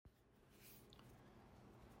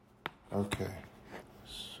Okay,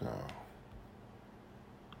 so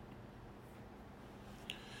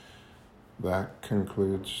that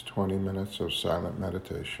concludes 20 minutes of silent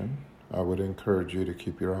meditation. I would encourage you to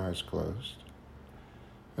keep your eyes closed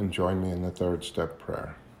and join me in the third step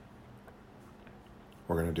prayer.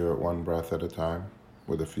 We're going to do it one breath at a time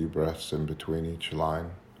with a few breaths in between each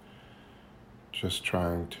line, just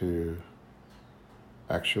trying to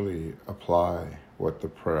actually apply what the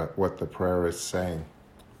prayer is saying.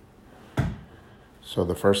 So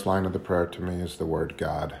the first line of the prayer to me is the word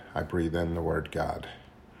God. I breathe in the word God.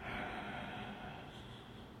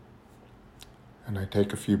 And I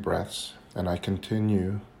take a few breaths, and I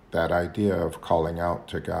continue that idea of calling out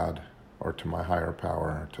to God or to my higher power,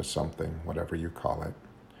 or to something, whatever you call it.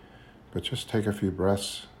 But just take a few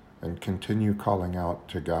breaths and continue calling out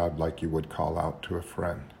to God like you would call out to a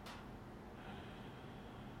friend.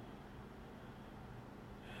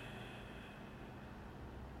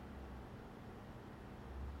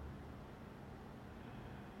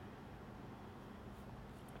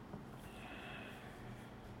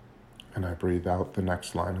 And I breathe out the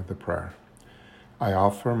next line of the prayer. I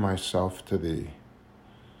offer myself to thee.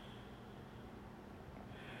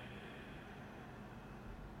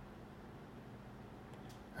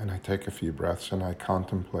 And I take a few breaths and I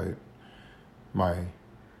contemplate my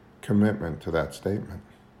commitment to that statement.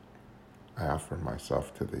 I offer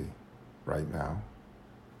myself to thee right now.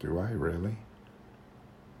 Do I really?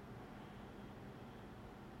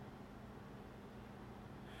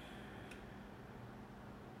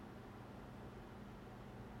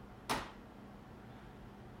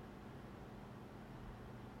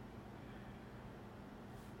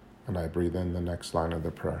 And I breathe in the next line of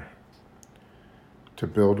the prayer. To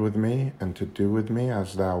build with me and to do with me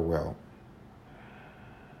as thou wilt.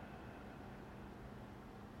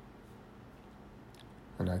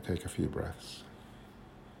 And I take a few breaths.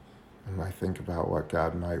 And I think about what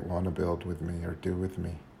God might want to build with me or do with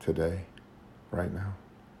me today, right now.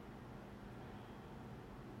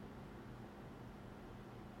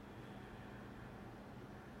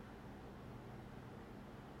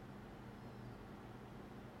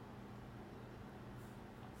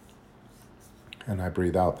 And I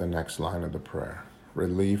breathe out the next line of the prayer.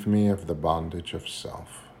 Relieve me of the bondage of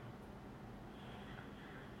self.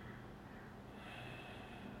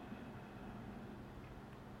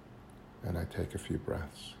 And I take a few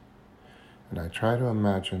breaths. And I try to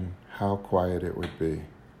imagine how quiet it would be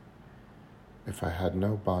if I had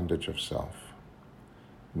no bondage of self,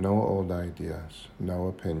 no old ideas, no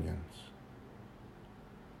opinions.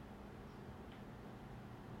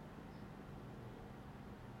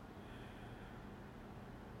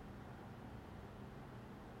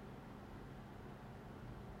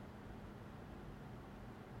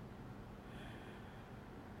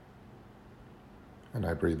 And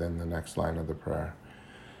I breathe in the next line of the prayer.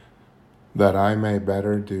 That I may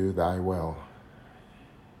better do thy will.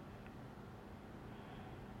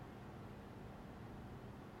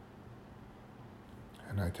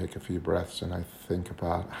 And I take a few breaths and I think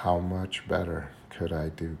about how much better could I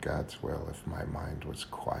do God's will if my mind was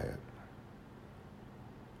quiet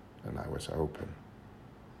and I was open.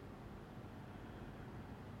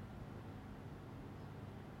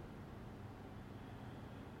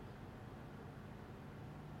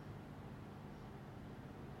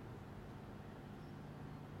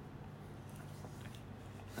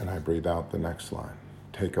 And I breathe out the next line.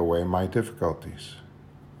 Take away my difficulties.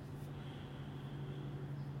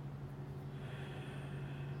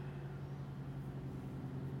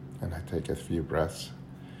 And I take a few breaths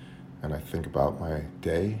and I think about my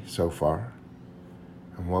day so far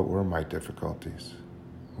and what were my difficulties?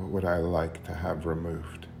 What would I like to have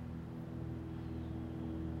removed?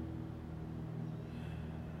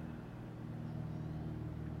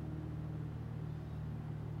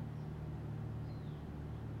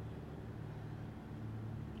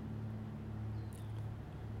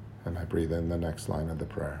 And I breathe in the next line of the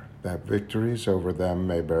prayer. That victories over them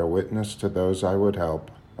may bear witness to those I would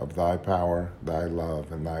help of thy power, thy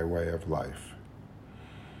love, and thy way of life.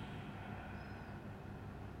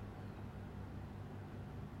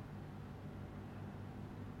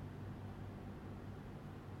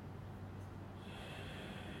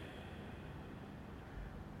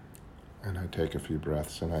 And I take a few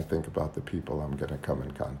breaths and I think about the people I'm going to come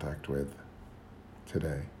in contact with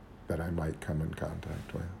today, that I might come in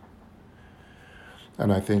contact with.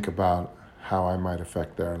 And I think about how I might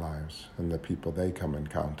affect their lives and the people they come in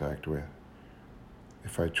contact with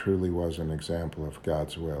if I truly was an example of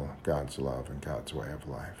God's will, God's love, and God's way of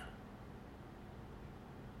life.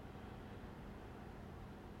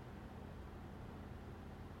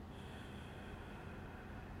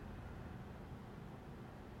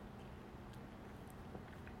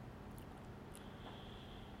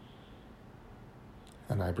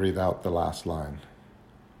 And I breathe out the last line.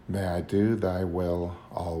 May I do thy will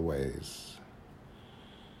always.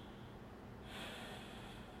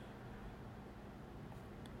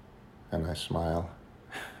 And I smile.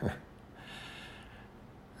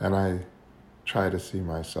 And I try to see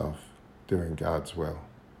myself doing God's will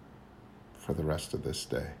for the rest of this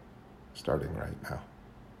day, starting right now.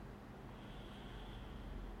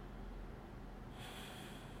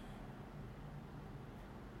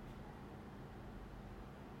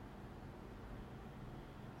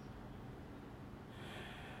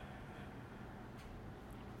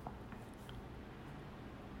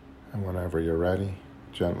 And whenever you're ready,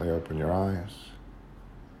 gently open your eyes.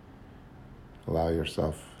 Allow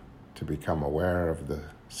yourself to become aware of the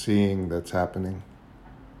seeing that's happening.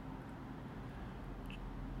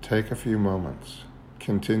 Take a few moments.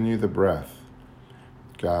 Continue the breath.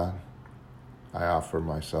 God, I offer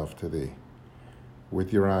myself to thee.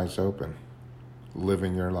 With your eyes open,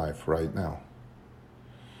 living your life right now.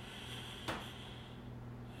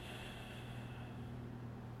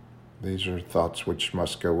 These are thoughts which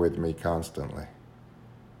must go with me constantly.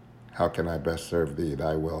 How can I best serve thee?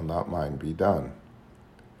 Thy will, not mine, be done.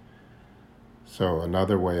 So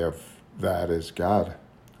another way of that is, God,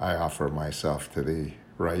 I offer myself to thee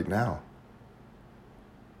right now.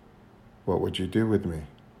 What would you do with me?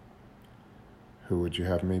 Who would you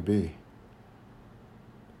have me be?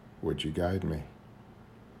 Would you guide me?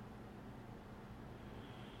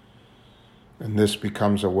 And this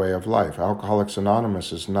becomes a way of life. Alcoholics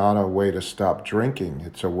Anonymous is not a way to stop drinking.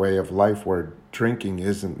 It's a way of life where drinking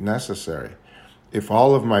isn't necessary. If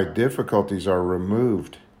all of my difficulties are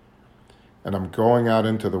removed and I'm going out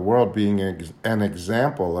into the world being an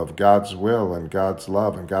example of God's will and God's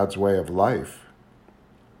love and God's way of life,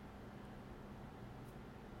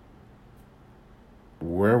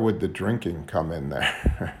 where would the drinking come in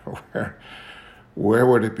there? Where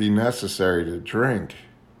would it be necessary to drink?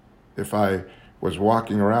 If I was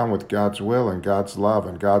walking around with God's will and God's love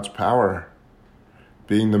and God's power,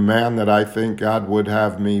 being the man that I think God would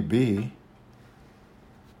have me be,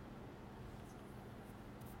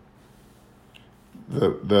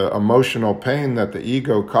 the emotional pain that the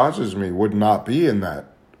ego causes me would not be in that,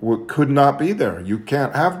 could not be there. You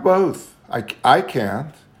can't have both. I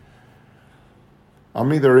can't.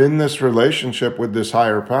 I'm either in this relationship with this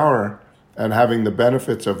higher power and having the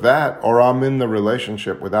benefits of that, or I'm in the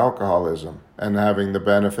relationship with alcoholism and having the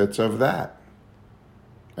benefits of that.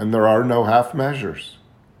 And there are no half measures.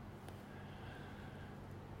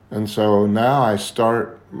 And so now I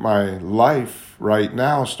start my life right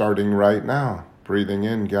now, starting right now, breathing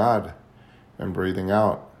in God and breathing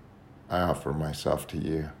out, I offer myself to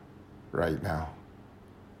you right now.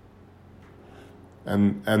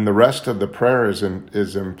 And the rest of the prayer is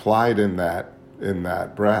implied in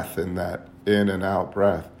that breath, in that in and out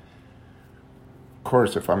breath. Of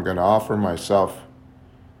course, if I'm going to offer myself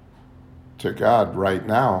to God right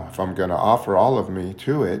now, if I'm going to offer all of me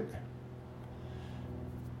to it,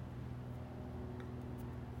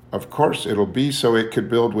 of course it'll be so it could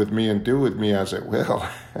build with me and do with me as it will,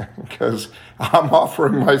 because I'm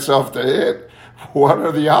offering myself to it. What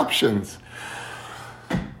are the options?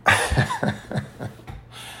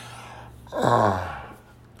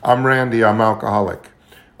 I'm Randy, I'm alcoholic.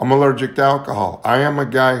 I'm allergic to alcohol. I am a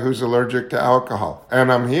guy who's allergic to alcohol.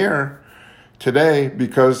 And I'm here today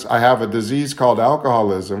because I have a disease called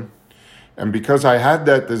alcoholism. And because I had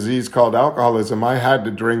that disease called alcoholism, I had to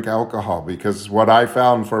drink alcohol, because what I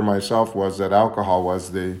found for myself was that alcohol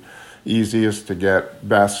was the easiest to get,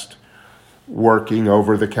 best working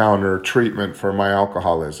over-the-counter treatment for my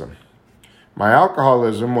alcoholism. My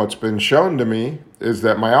alcoholism, what's been shown to me, is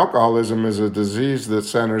that my alcoholism is a disease that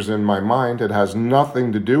centers in my mind. It has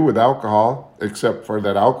nothing to do with alcohol, except for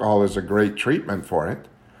that alcohol is a great treatment for it.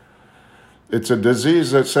 It's a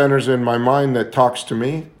disease that centers in my mind, that talks to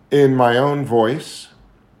me in my own voice.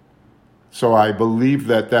 So I believe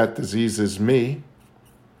that that disease is me.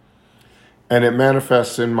 And it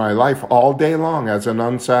manifests in my life all day long as an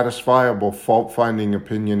unsatisfiable, fault-finding,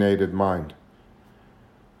 opinionated mind.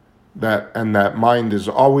 That mind is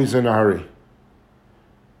always in a hurry,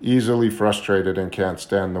 easily frustrated, and can't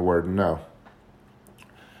stand the word no.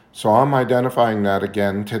 So I'm identifying that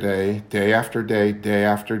again today, day after day, day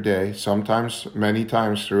after day, sometimes many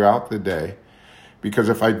times throughout the day. Because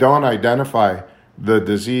if I don't identify the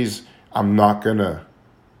disease, I'm not going to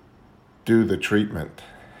do the treatment.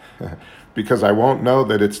 Because I won't know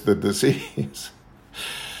that it's the disease.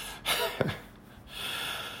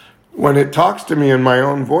 When it talks to me in my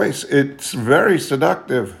own voice, it's very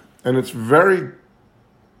seductive, and it's very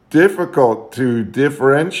difficult to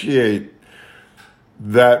differentiate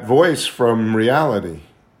that voice from reality,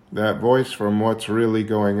 that voice from what's really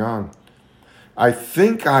going on. I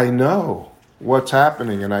think I know what's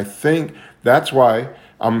happening, and I think that's why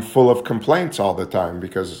I'm full of complaints all the time,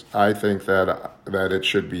 because I think that it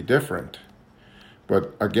should be different.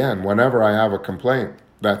 But again, whenever I have a complaint,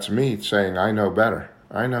 that's me saying, I know better.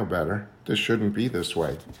 I know better. This shouldn't be this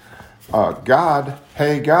way. God,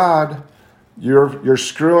 hey God, you're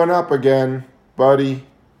screwing up again, buddy.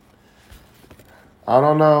 I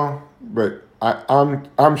don't know, but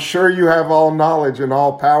I'm sure you have all knowledge and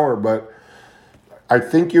all power, but I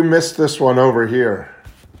think you missed this one over here.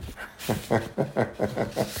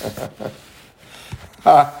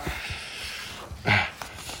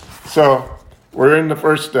 So we're in the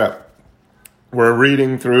first step. We're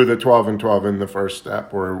reading through the 12 and 12 in the first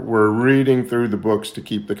step. We're reading through the books to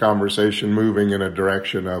keep the conversation moving in a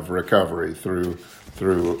direction of recovery through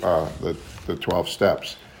the 12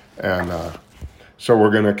 steps. And so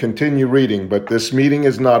we're going to continue reading, but this meeting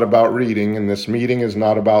is not about reading, and this meeting is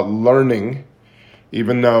not about learning.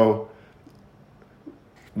 Even though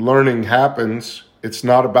learning happens, it's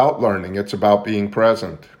not about learning. It's about being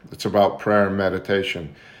present. It's about prayer and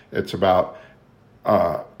meditation. It's about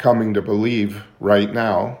coming to believe right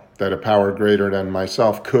now that a power greater than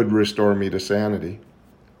myself could restore me to sanity.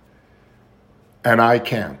 And I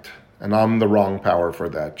can't. And I'm the wrong power for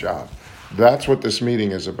that job. That's what this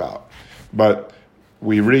meeting is about. But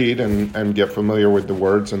we read and get familiar with the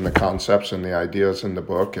words and the concepts and the ideas in the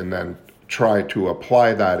book, and then try to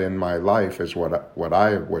apply that in my life is what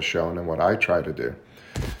I was shown and what I try to do.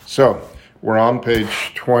 So we're on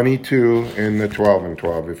page 22 in the 12 and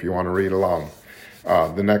 12, if you want to read along.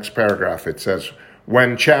 The next paragraph, it says,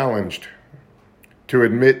 when challenged to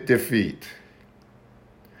admit defeat,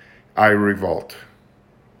 I revolt.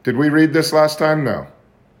 Did we read this last time? No.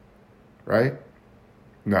 Right?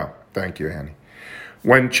 No. Thank you, Annie.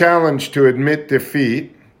 When challenged to admit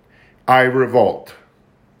defeat, I revolt.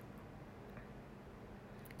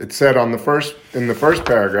 It said in the first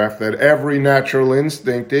paragraph that every natural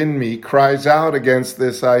instinct in me cries out against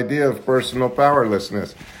this idea of personal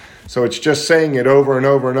powerlessness. So it's just saying it over and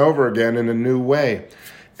over and over again in a new way.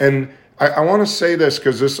 And I want to say this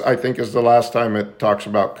because this, I think, is the last time it talks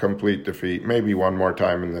about complete defeat. Maybe one more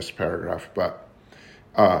time in this paragraph. But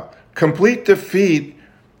complete defeat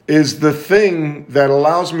is the thing that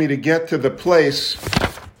allows me to get to the place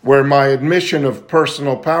where my admission of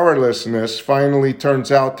personal powerlessness finally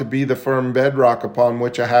turns out to be the firm bedrock upon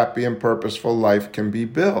which a happy and purposeful life can be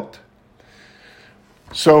built.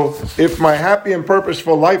 So if my happy and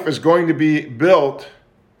purposeful life is going to be built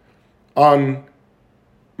on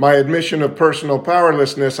my admission of personal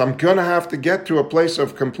powerlessness, I'm going to have to get to a place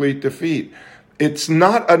of complete defeat. It's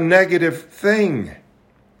not a negative thing.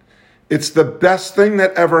 It's the best thing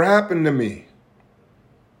that ever happened to me.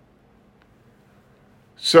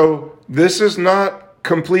 So this is not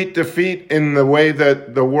complete defeat in the way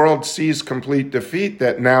that the world sees complete defeat,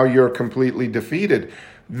 that now you're completely defeated.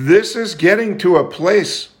 This is getting to a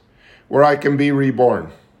place where I can be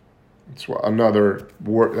reborn. It's another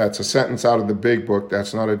word. That's a sentence out of the big book.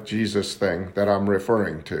 That's not a Jesus thing that I'm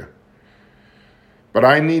referring to. But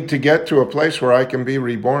I need to get to a place where I can be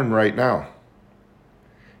reborn right now.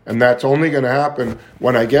 And that's only going to happen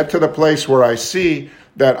when I get to the place where I see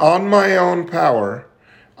that on my own power,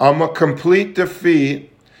 I'm a complete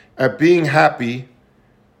defeat at being happy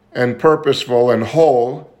and purposeful and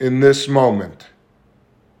whole in this moment.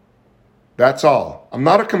 That's all. I'm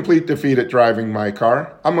not a complete defeat at driving my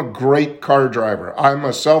car. I'm a great car driver. I'm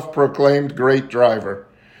a self-proclaimed great driver.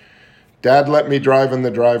 Dad let me drive in the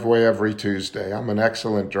driveway every Tuesday. I'm an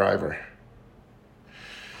excellent driver.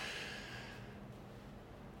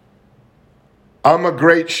 I'm a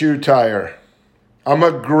great shoe tire. I'm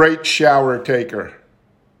a great shower taker.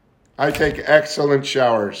 I take excellent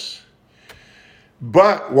showers.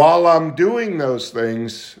 But while I'm doing those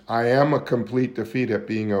things, I am a complete defeat at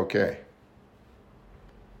being okay.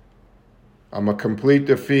 I'm a complete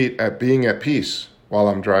defeat at being at peace while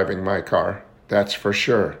I'm driving my car. That's for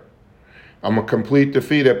sure. I'm a complete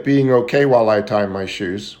defeat at being okay while I tie my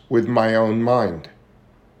shoes with my own mind.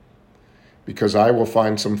 Because I will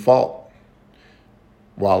find some fault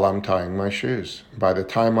while I'm tying my shoes. By the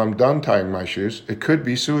time I'm done tying my shoes, it could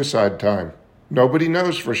be suicide time. Nobody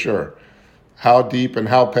knows for sure how deep and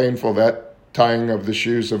how painful that tying of the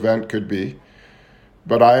shoes event could be.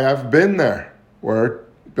 But I have been there where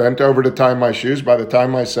bent over to tie my shoes. By the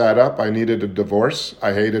time I sat up, I needed a divorce.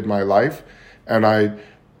 I hated my life. And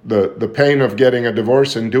the pain of getting a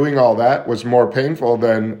divorce and doing all that was more painful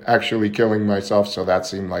than actually killing myself. So that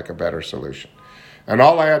seemed like a better solution. And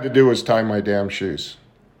all I had to do was tie my damn shoes.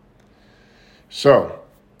 So,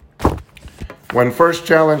 when first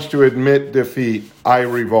challenged to admit defeat, I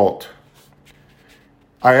revolt.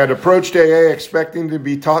 I had approached AA expecting to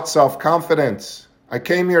be taught self-confidence. I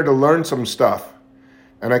came here to learn some stuff.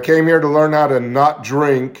 And I came here to learn how to not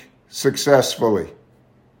drink successfully.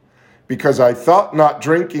 Because I thought not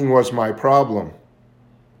drinking was my problem.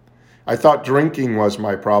 I thought drinking was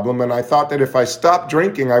my problem, and I thought that if I stopped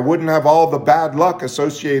drinking, I wouldn't have all the bad luck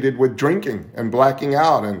associated with drinking and blacking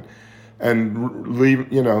out and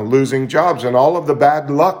losing jobs and all of the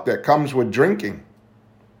bad luck that comes with drinking.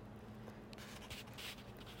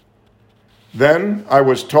 Then I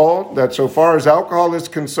was told that so far as alcohol is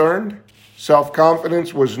concerned,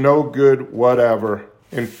 self-confidence was no good whatever.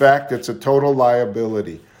 In fact, it's a total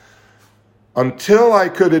liability. Until I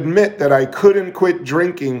could admit that I couldn't quit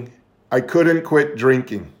drinking, I couldn't quit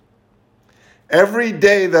drinking. Every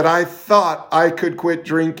day that I thought I could quit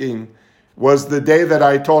drinking was the day that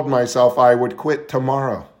I told myself I would quit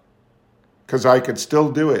tomorrow. Because I could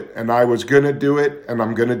still do it, and I was going to do it, and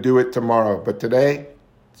I'm going to do it tomorrow. But today,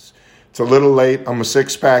 it's a little late. I'm a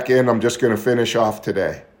six-pack in. I'm just going to finish off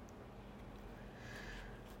today.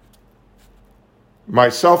 My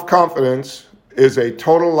self-confidence is a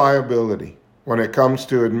total liability when it comes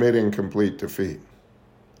to admitting complete defeat.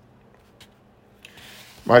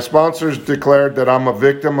 My sponsors declared that I'm a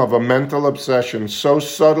victim of a mental obsession so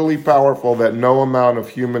subtly powerful that no amount of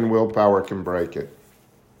human willpower can break it.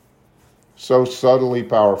 So subtly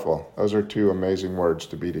powerful. Those are two amazing words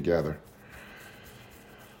to be together.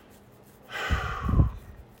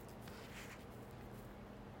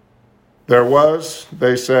 There was,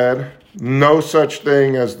 they said, no such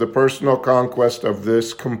thing as the personal conquest of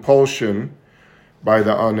this compulsion by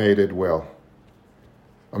the unaided will.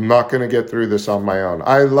 I'm not going to get through this on my own.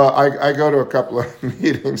 I go to a couple of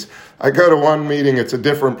meetings. I go to one meeting. It's a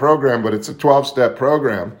different program, but it's a 12-step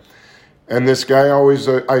program. And this guy always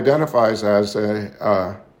identifies as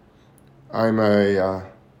I'm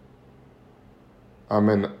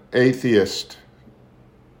an atheist.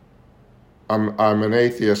 I'm an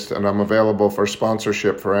atheist, and I'm available for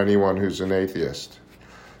sponsorship for anyone who's an atheist.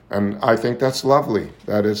 And I think that's lovely.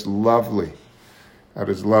 That is lovely. That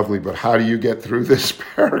is lovely, but how do you get through this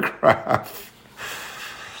paragraph?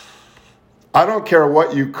 I don't care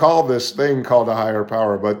what you call this thing called a higher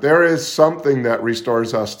power, but there is something that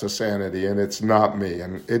restores us to sanity, and it's not me.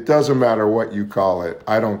 And it doesn't matter what you call it.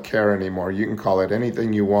 I don't care anymore. You can call it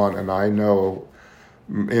anything you want, and I know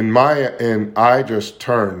I just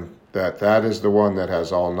turn that is the one that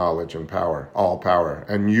has all knowledge and power, all power.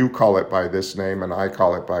 And you call it by this name, and I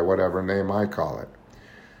call it by whatever name I call it.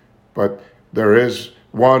 But there is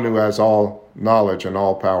one who has all knowledge and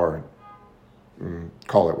all power.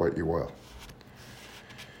 Call it what you will.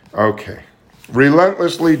 Okay.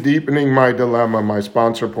 Relentlessly deepening my dilemma, my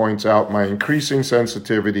sponsor points out my increasing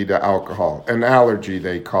sensitivity to alcohol, an allergy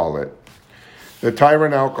they call it. The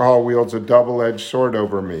tyrant alcohol wields a double-edged sword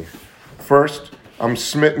over me. First, I'm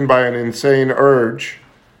smitten by an insane urge.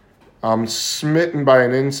 I'm going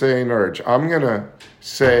to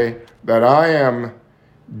say that I am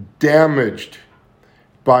damaged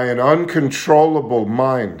by an uncontrollable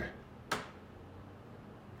mind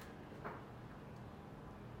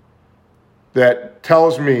that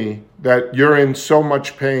tells me that you're in so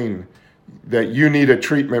much pain that you need a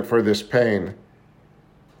treatment for this pain.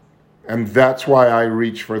 And that's why I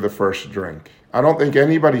reach for the first drink. I don't think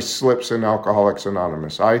anybody slips in Alcoholics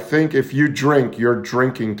Anonymous. I think if you drink, you're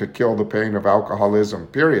drinking to kill the pain of alcoholism,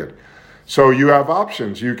 period. So you have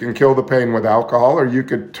options. You can kill the pain with alcohol, or you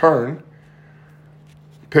could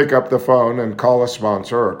pick up the phone and call a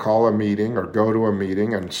sponsor or call a meeting or go to a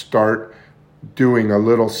meeting and start doing a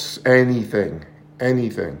little anything,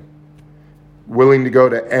 willing to go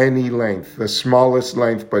to any length, the smallest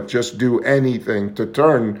length, but just do anything to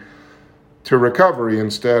turn to recovery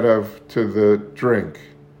instead of to the drink.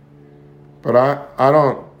 But I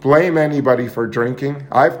don't blame anybody for drinking.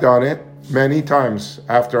 I've done it many times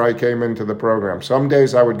after I came into the program. Some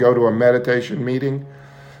days I would go to a meditation meeting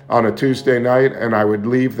on a Tuesday night, and I would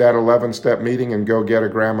leave that 11-step meeting and go get a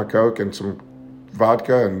gram of Coke and some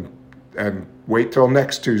vodka and wait till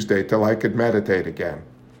next Tuesday till I could meditate again.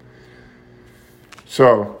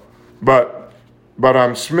 So, but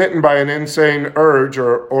I'm smitten by an insane urge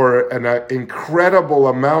or an incredible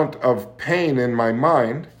amount of pain in my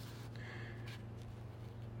mind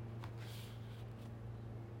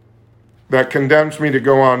that condemns me to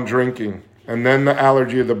go on drinking. And then the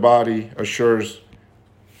allergy of the body assures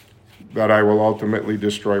that I will ultimately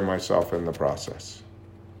destroy myself in the process.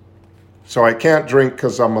 So I can't drink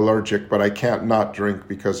because I'm allergic, but I can't not drink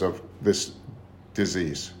because of this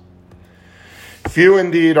disease. Few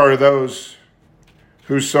indeed are those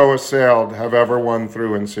who so assailed have ever won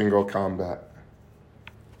through in single combat.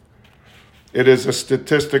 It is a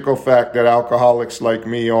statistical fact that alcoholics like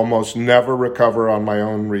me almost never recover on my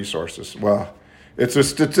own resources. Well, it's a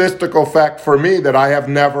statistical fact for me that I have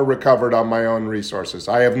never recovered on my own resources.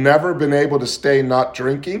 I have never been able to stay not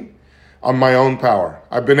drinking on my own power.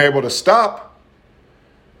 I've been able to stop,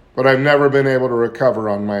 but I've never been able to recover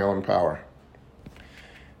on my own power.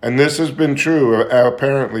 And this has been true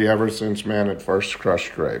apparently ever since man had first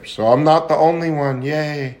crushed grapes. So I'm not the only one.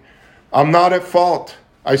 Yay. I'm not at fault.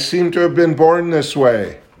 I seem to have been born this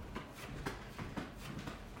way.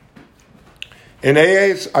 In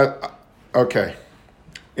AA's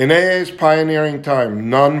pioneering time,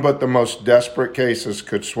 none but the most desperate cases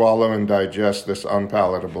could swallow and digest this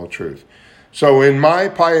unpalatable truth. So in my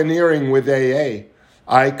pioneering with AA,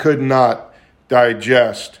 I could not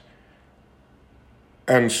digest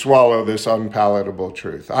and swallow this unpalatable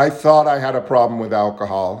truth. I thought I had a problem with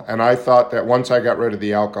alcohol, and I thought that once I got rid of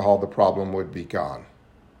the alcohol, the problem would be gone.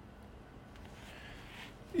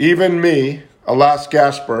 Even me, a last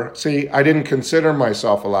gasper, see, I didn't consider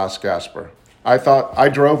myself a last gasper. I thought I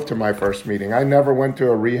drove to my first meeting. I never went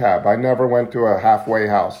to a rehab. I never went to a halfway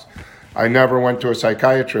house. I never went to a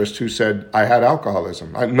psychiatrist who said I had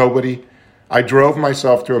alcoholism. I drove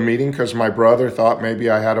myself to a meeting because my brother thought maybe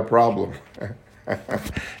I had a problem.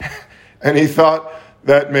 And he thought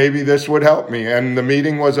that maybe this would help me. And the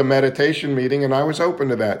meeting was a meditation meeting, and I was open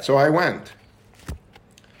to that. So I went.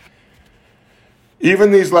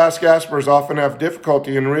 Even these last gaspers often have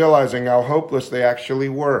difficulty in realizing how hopeless they actually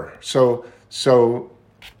were. So some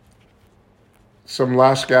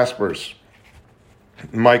last gaspers: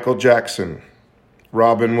 Michael Jackson,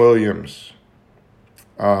 Robin Williams,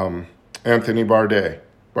 Anthony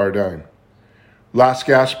Bourdain. Last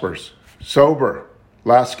gaspers, sober,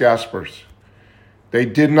 last gaspers. They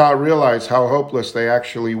did not realize how hopeless they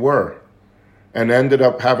actually were and ended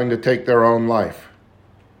up having to take their own life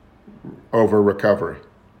over recovery.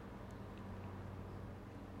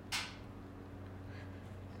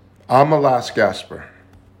 I'm a last gasper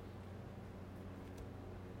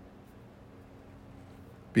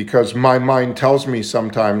because my mind tells me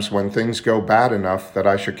sometimes when things go bad enough that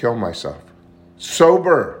I should kill myself.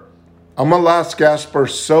 Sober. I'm a last gasper,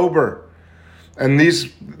 sober. And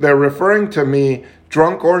they're referring to me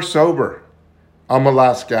drunk or sober. I'm a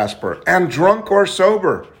last gasper. And drunk or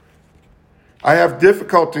sober. I have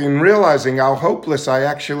difficulty in realizing how hopeless I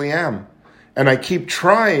actually am. And I keep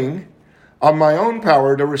trying on my own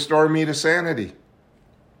power to restore me to sanity.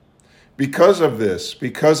 Because of this,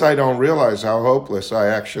 because I don't realize how hopeless I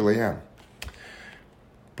actually am.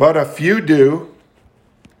 But a few do.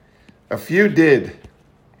 A few did.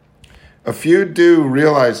 A few do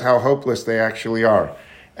realize how hopeless they actually are.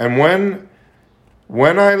 And when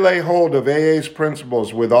I lay hold of AA's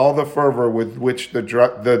principles with all the fervor with which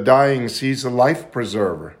the dying sees a life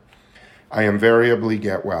preserver, I invariably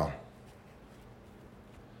get well.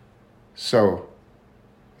 So,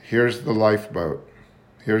 here's the lifeboat.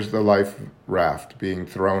 Here's the life raft being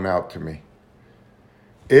thrown out to me.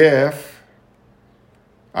 If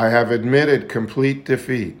I have admitted complete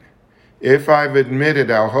defeat, if I've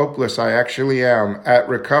admitted how hopeless I actually am at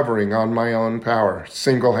recovering on my own power,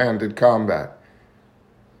 single-handed combat,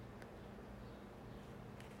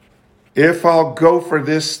 if I'll go for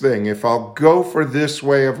this thing, if I'll go for this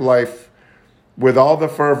way of life with all the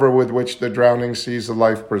fervor with which the drowning sees a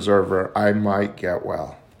life preserver, I might get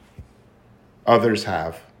well. Others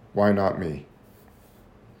have. Why not me?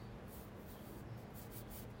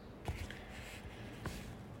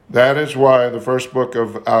 That is why the first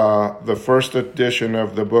edition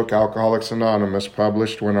of the book Alcoholics Anonymous,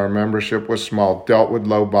 published when our membership was small, dealt with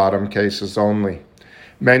low bottom cases only.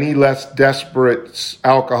 Many less desperate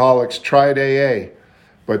alcoholics tried AA,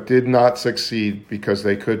 but did not succeed because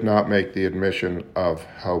they could not make the admission of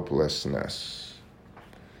hopelessness.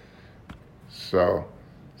 So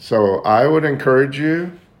I would encourage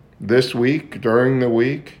you this week, during the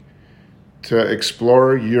week, to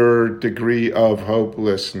explore your degree of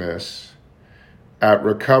hopelessness at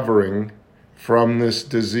recovering from this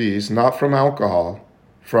disease, not from alcohol,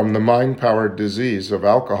 from the mind-powered disease of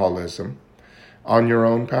alcoholism, on your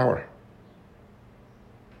own power.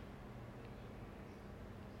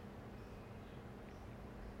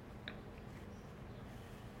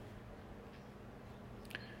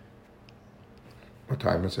 What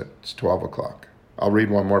time is it? It's 12 o'clock. I'll read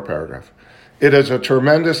one more paragraph. It is a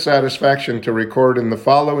tremendous satisfaction to record in the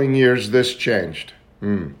following years this changed.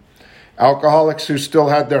 Alcoholics who still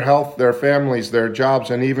had their health, their families, their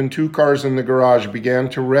jobs, and even 2 cars in the garage began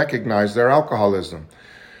to recognize their alcoholism.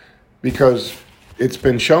 Because It's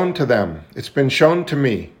been shown to them. It's been shown to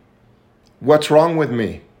me. What's wrong with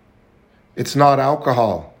me? It's not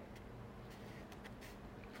alcohol.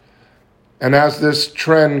 And as this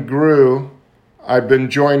trend grew, I've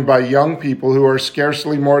been joined by young people who are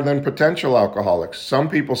scarcely more than potential alcoholics. Some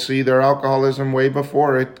people see their alcoholism way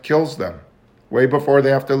before it kills them, way before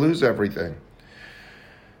they have to lose everything.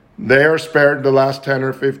 They are spared the last 10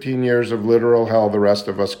 or 15 years of literal hell the rest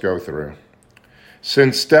of us go through.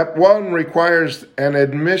 Since step one requires an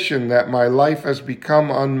admission that my life has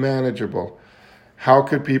become unmanageable, how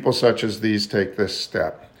could people such as these take this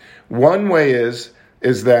step? One way is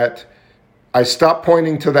that I stop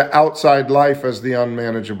pointing to the outside life as the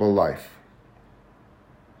unmanageable life.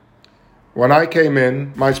 When I came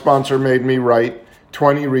in, my sponsor made me write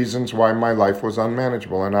 20 reasons why my life was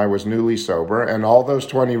unmanageable, and I was newly sober, and all those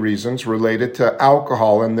 20 reasons related to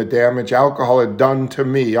alcohol and the damage alcohol had done to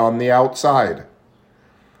me on the outside.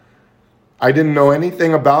 I didn't know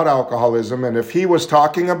anything about alcoholism, and if he was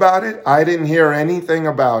talking about it, I didn't hear anything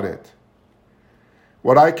about it.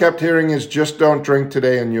 What I kept hearing is just don't drink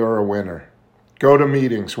today and you're a winner. Go to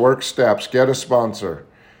meetings, work steps, get a sponsor.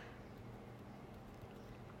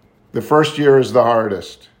 The first year is the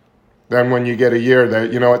hardest. Then when you get a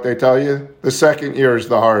year, you know what they tell you? The second year is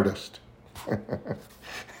the hardest.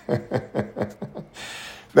 Then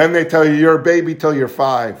they tell you you're a baby till you're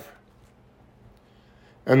 5.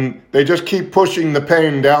 And they just keep pushing the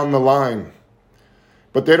pain down the line.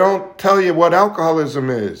 But they don't tell you what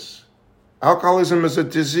alcoholism is. Alcoholism is a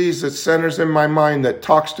disease that centers in my mind, that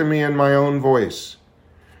talks to me in my own voice,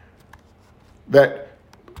 that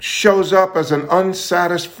shows up as an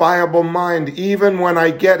unsatisfiable mind, even when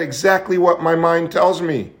I get exactly what my mind tells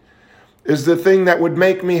me is the thing that would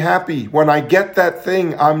make me happy. When I get that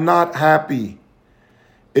thing, I'm not happy.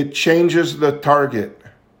 It changes the target.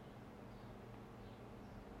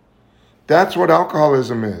 That's what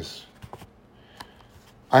alcoholism is.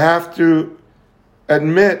 I have to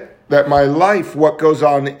admit that my life, what goes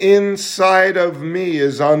on inside of me,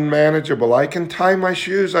 is unmanageable. I can tie my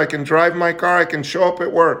shoes, I can drive my car, I can show up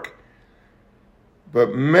at work.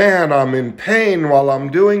 But man, I'm in pain while I'm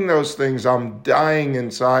doing those things. I'm dying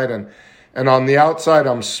inside, and on the outside,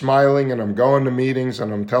 I'm smiling and I'm going to meetings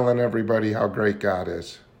and I'm telling everybody how great God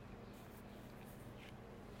is.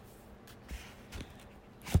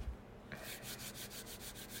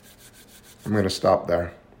 I'm going to stop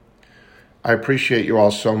there. I appreciate you all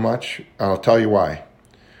so much. I'll tell you why.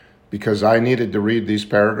 Because I needed to read these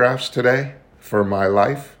paragraphs today for my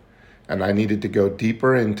life, and I needed to go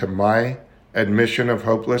deeper into my admission of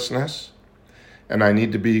hopelessness, and I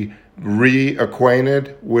need to be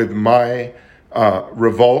reacquainted with my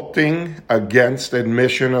revolting against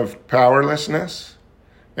admission of powerlessness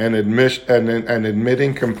and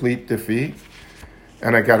admitting complete defeat.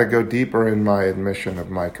 And I got to go deeper in my admission of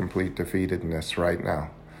my complete defeatedness right now.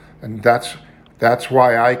 And that's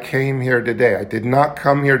why I came here today. I did not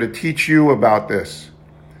come here to teach you about this.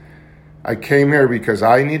 I came here because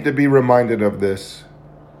I need to be reminded of this.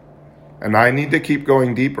 And I need to keep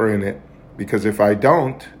going deeper in it. Because if I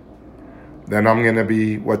don't, then I'm going to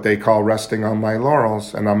be what they call resting on my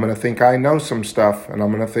laurels. And I'm going to think I know some stuff. And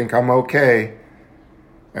I'm going to think I'm okay.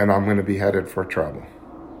 And I'm going to be headed for trouble.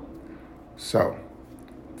 So,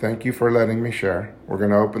 thank you for letting me share. We're going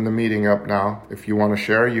to open the meeting up now. If you want to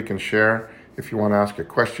share, you can share. If you want to ask a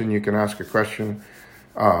question, you can ask a question.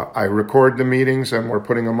 I record the meetings and we're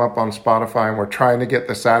putting them up on Spotify, and we're trying to get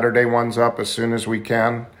the Saturday ones up as soon as we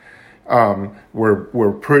can.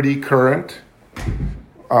 We're pretty current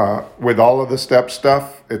with all of the step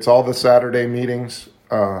stuff. It's all the Saturday meetings,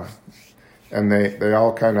 and they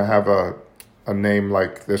all kind of have a name.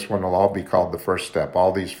 Like this one will all be called the first step,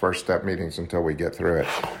 all these first step meetings until we get through it.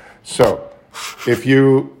 So if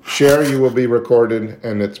you share, you will be recorded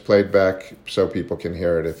and it's played back so people can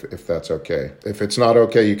hear it if that's okay. If it's not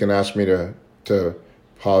okay, you can ask me to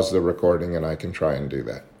pause the recording and I can try and do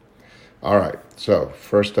that. All right, so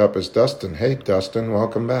first up is Dustin. Hey, Dustin,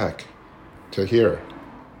 welcome back to here.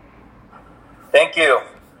 Thank you.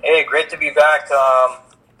 Hey, great to be back.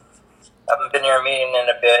 Haven't been here a meeting in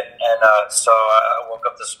a bit, and so I woke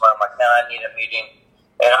up this morning, I'm like, I need a meeting.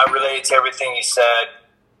 And I related to everything you said.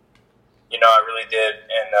 I really did.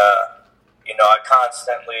 And, I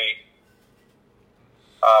constantly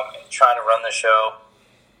trying to run the show,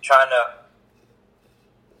 trying to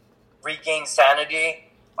regain sanity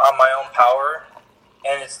on my own power.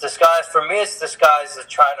 And it's disguised as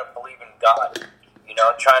trying to believe in God,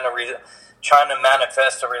 trying to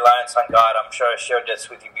manifest a reliance on God. I'm sure I shared this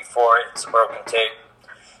with you before. It's a broken tape.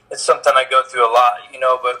 It's something I go through a lot,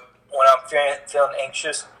 but when I'm feeling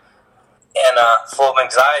anxious and full of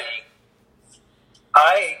anxiety,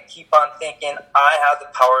 I keep on thinking I have the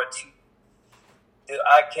power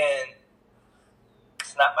I can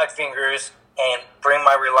snap my fingers and bring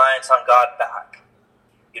my reliance on God back,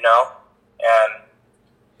 and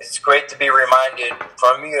it's great to be reminded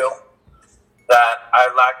from you that I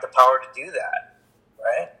lack the power to do that,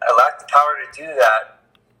 right? I lack the power to do that,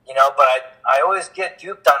 but I always get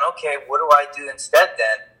duped on, okay, what do I do instead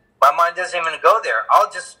then? My mind doesn't even go there.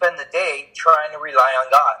 I'll just spend the day trying to rely on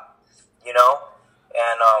God,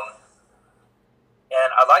 and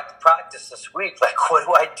I'd like to practice this week, like, what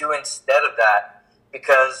do I do instead of that?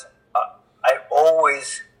 Because I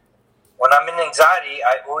always, when I'm in anxiety,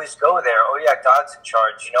 I always go there. Oh yeah, God's in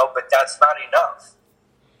charge, but that's not enough.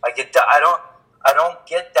 I don't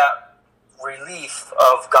get that relief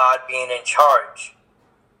of God being in charge.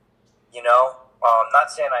 I'm not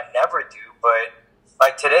saying I never do, but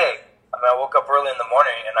like today, I woke up early in the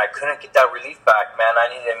morning and I couldn't get that relief back, man. I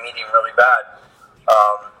needed a meeting really bad.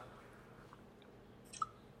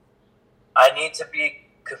 I need to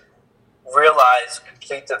realize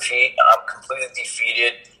complete defeat, and I'm completely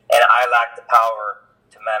defeated, and I lack the power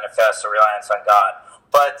to manifest a reliance on God.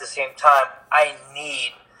 But at the same time, I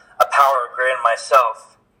need a power greater than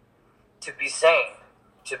myself to be sane,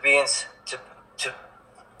 to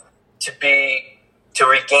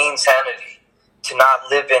regain sanity, to not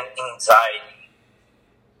live in anxiety,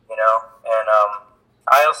 And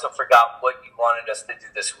I also forgot what you wanted us to do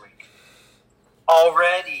this week.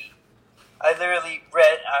 Already, I literally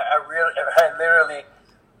read.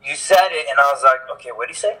 You said it, and I was like, okay, what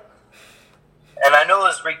did he say? And I know it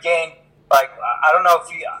was regain. Like, I don't know if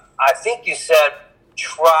I think you said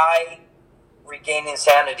try regaining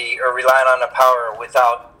sanity or relying on the power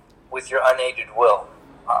with your unaided will.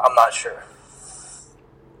 I'm not sure.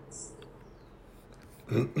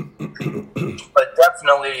 But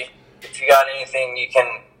definitely, if you got anything you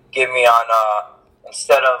can give me on,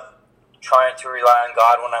 instead of trying to rely on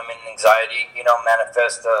God when I'm in anxiety,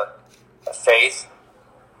 manifest a faith,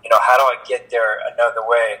 how do I get there another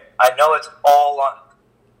way? I know it's all on,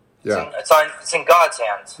 it's in God's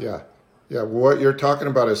hands. Yeah. Yeah, what you're talking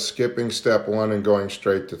about is skipping step 1 and going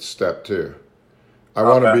straight to step 2.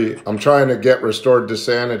 I'm trying to get restored to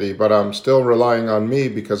sanity, but I'm still relying on me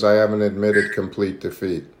because I haven't admitted complete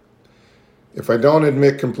defeat. If I don't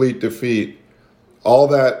admit complete defeat, all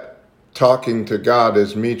that talking to God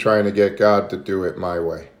is me trying to get God to do it my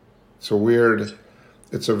way.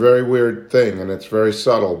 It's a very weird thing, and it's very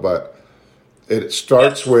subtle, but it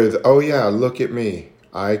starts with, oh yeah, look at me.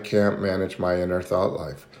 I can't manage my inner thought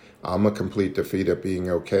life. I'm a complete defeat at being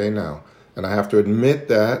okay now. And I have to admit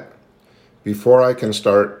that before I can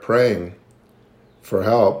start praying for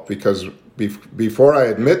help, because before I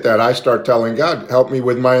admit that, I start telling God, help me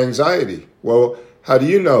with my anxiety. Well, how do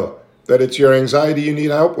you know that it's your anxiety you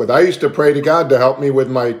need help with? I used to pray to God to help me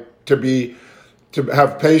with to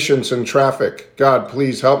have patience in traffic. God,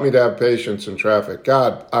 please help me to have patience in traffic.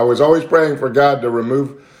 God, I was always praying for God to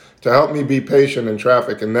help me be patient in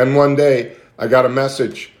traffic. And then one day I got a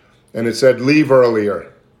message and it said, leave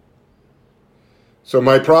earlier. So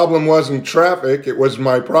my problem wasn't traffic.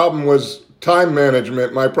 My problem was time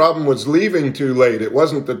management. My problem was leaving too late. It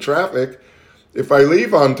wasn't the traffic. If I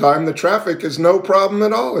leave on time, the traffic is no problem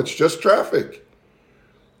at all. It's just traffic.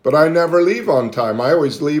 But I never leave on time. I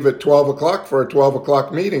always leave at 12 o'clock for a 12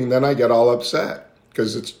 o'clock meeting. Then I get all upset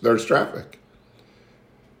because there's traffic.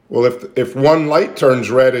 Well, if one light turns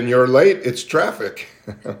red and you're late, it's traffic.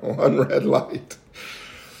 One red light.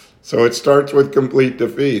 So it starts with complete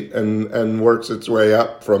defeat and works its way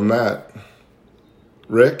up from that.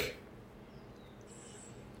 Rick?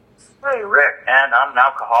 Hey, Rick, and I'm an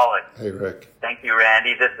alcoholic. Hey, Rick. Thank you,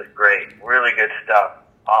 Randy. This is great. Really good stuff.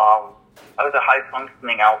 I was a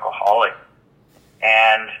high-functioning alcoholic,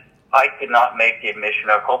 and I could not make the admission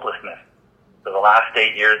of hopelessness. For the last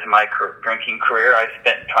 8 years of my drinking career, I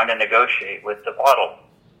spent trying to negotiate with the bottle,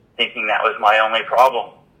 thinking that was my only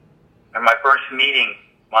problem. In my first meeting,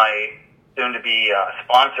 my soon-to-be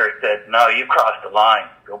sponsor said, no, you crossed the line.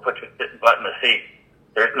 Go put your butt in the seat.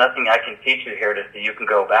 There's nothing I can teach you here so you can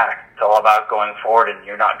go back. It's all about going forward, and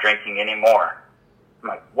you're not drinking anymore. I'm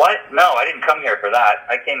like, what? No, I didn't come here for that.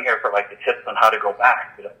 I came here for, the tips on how to go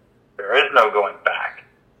back. There is no going back.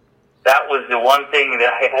 That was the one thing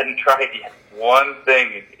that I hadn't tried yet. One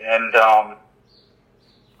thing. And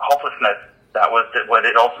hopelessness, that was what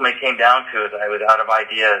it ultimately came down to, is I was out of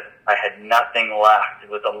ideas. I had nothing left. It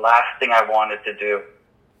was the last thing I wanted to do.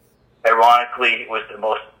 Ironically, it was the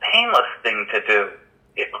most painless thing to do.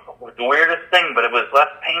 It was the weirdest thing, but it was less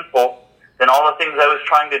painful than all the things I was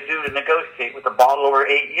trying to do to negotiate with the bottle over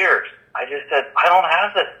 8 years. I just said, I don't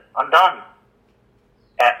have this. I'm done.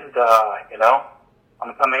 And,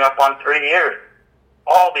 I'm coming up on 3 years.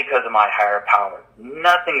 All because of my higher power.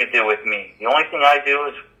 Nothing to do with me. The only thing I do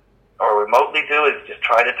is, or remotely do, is just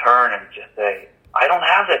try to turn and just say, I don't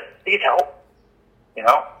have this. Please help. You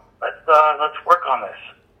know, let's work on this.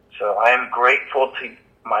 So I am grateful to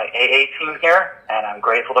my AA team here, and I'm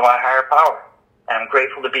grateful to my higher power. And I'm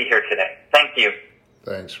grateful to be here today. Thank you.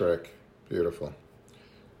 Thanks, Rick. Beautiful.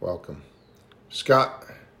 Welcome. Scott.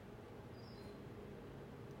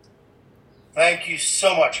 Thank you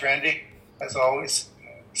so much, Randy, as always.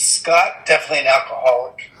 Scott, definitely an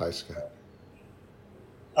alcoholic. Hi, Scott.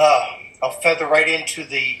 I'll feather right into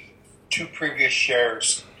the two previous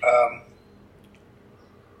shares.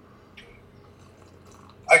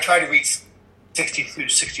 I try to read 60 through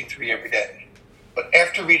 63 every day. But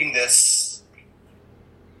after reading this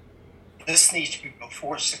needs to be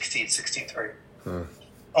before 60 and 63.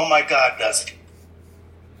 Oh my God, does it.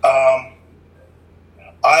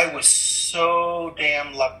 I was so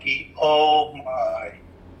damn lucky. Oh my.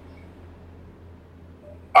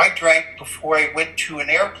 I drank before I went to an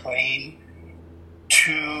airplane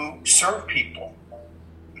to serve people.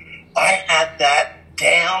 I had that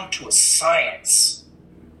down to a science.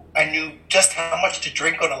 I knew just how much to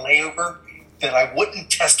drink on a layover, that I wouldn't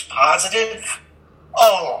test positive.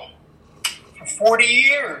 Oh, for 40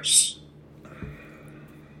 years.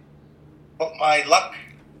 But my luck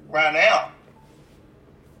ran out.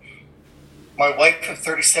 My wife of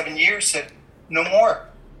 37 years said, no more.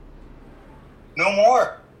 No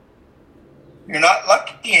more. You're not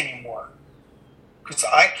lucky anymore. Because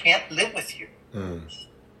I can't live with you.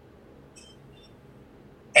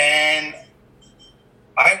 And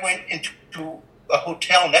I went into a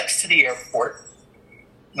hotel next to the airport,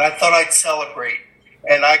 and I thought I'd celebrate.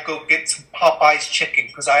 And I go get some Popeye's chicken,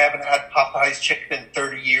 because I haven't had Popeye's chicken in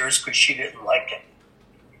 30 years because she didn't like it.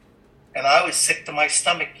 And I was sick to my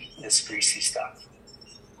stomach eating this greasy stuff.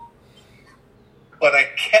 But I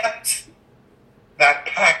kept that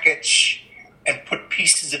package and put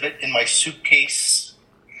pieces of it in my suitcase.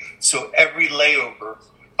 So every layover,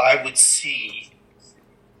 I would see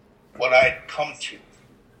what I'd come to.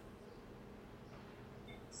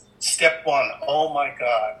 Step one, oh my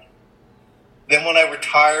God. Then when I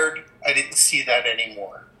retired, I didn't see that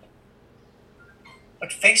anymore. But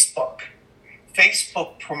Facebook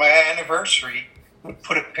for my anniversary would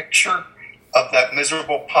put a picture of that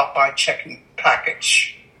miserable Popeye chicken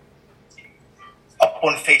package up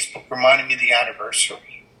on Facebook, reminding me of the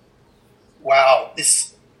anniversary. Wow,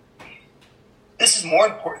 this is more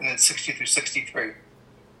important than 60 through 63.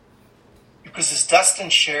 Because as Dustin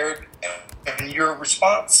shared in your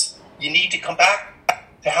response, you need to come back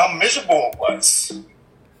to how miserable it was.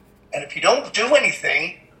 And if you don't do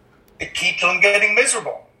anything, it keeps on getting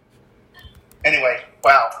miserable. Anyway,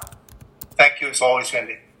 wow. Thank you as always,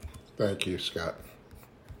 Randy. Thank you, Scott.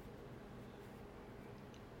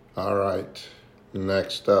 All right.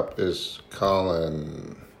 Next up is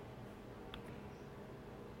Colin.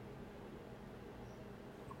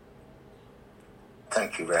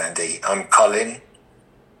 Thank you, Randy. I'm Colin.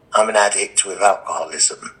 I'm an addict with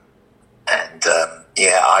alcoholism. And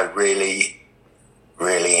I really,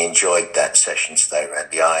 really enjoyed that session today,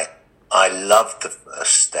 Randy. I loved the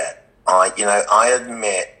first step. I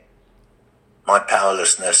admit my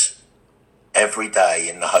powerlessness every day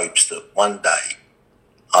in the hopes that one day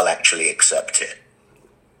I'll actually accept it.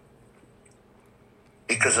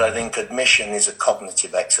 Because I think admission is a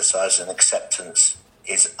cognitive exercise and acceptance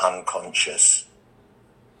is unconscious.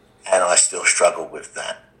 And I still struggle with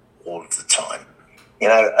that all of the time.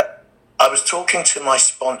 I was talking to my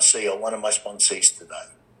sponsee, or one of my sponsees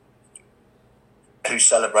today, who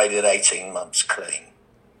celebrated 18 months clean.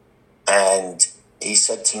 And he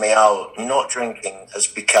said to me, not drinking has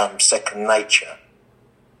become second nature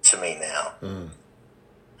to me now.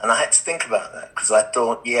 And I had to think about that, because I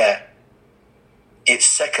thought, it's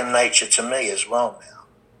second nature to me as well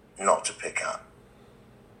now, not to pick up.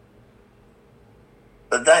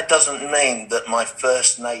 But that doesn't mean that my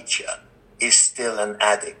first nature is still an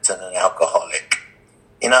addict and an alcoholic.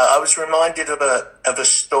 I was reminded of a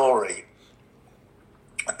story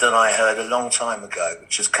that I heard a long time ago,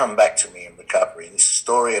 which has come back to me in recovery. It's a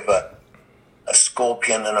story of a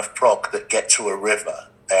scorpion and a frog that get to a river.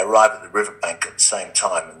 They arrive at the riverbank at the same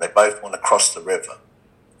time, and they both want to cross the river.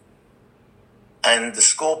 And the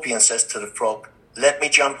scorpion says to the frog, let me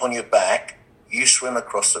jump on your back, you swim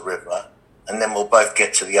across the river, and then we'll both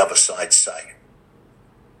get to the other side safe.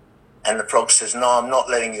 And the frog says, no, I'm not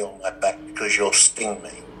letting you on my back because you'll sting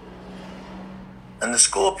me. And the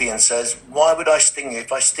scorpion says, why would I sting you?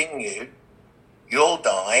 If I sting you, you'll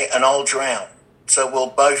die and I'll drown. So we'll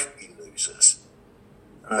both be losers.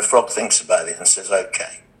 And the frog thinks about it and says,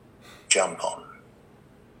 okay, jump on.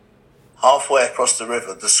 Halfway across the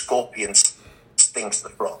river, the scorpion stings the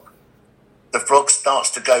frog. The frog starts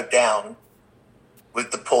to go down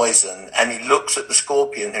with the poison, and he looks at the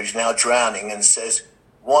scorpion, who's now drowning, and says,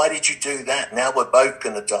 why did you do that? Now we're both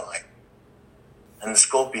going to die. And the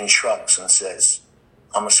scorpion shrugs and says,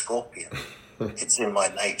 I'm a scorpion. It's in my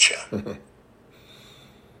nature.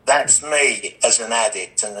 That's me as an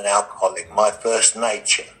addict and an alcoholic. My first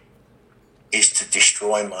nature is to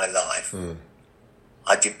destroy my life.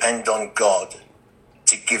 I depend on God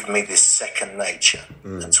to give me this second nature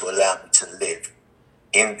and to allow me to live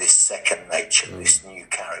in this second nature, this new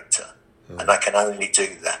character. And I can only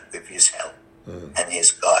do that with his help and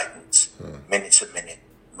his guidance, minute to minute,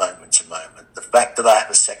 moment to moment. The fact that I have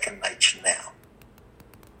a second nature now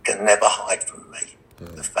can never hide from me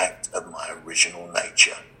the fact of my original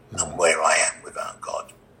nature and where I am without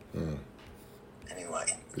God.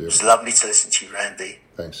 Anyway, it was lovely to listen to you, Randy.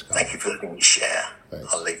 Thanks, Scott. Thank you for letting me share.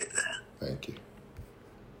 Thanks. I'll leave it there. Thank you.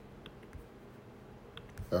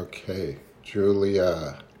 Okay,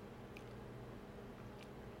 Julia.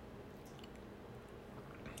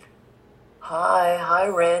 Hi,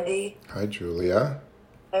 Randy. Hi, Julia.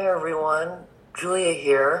 Hi, everyone. Julia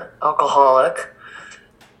here, alcoholic.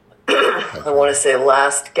 I want to say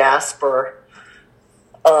last gasper.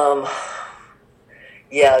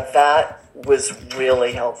 Yeah, that was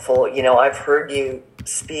really helpful. You know, I've heard you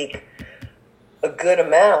speak a good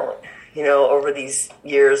amount, you know, over these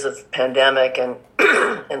years of pandemic and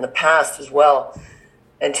in the past as well.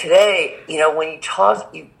 And today, you know, when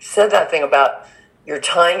you said that thing about you're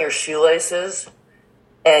tying your shoelaces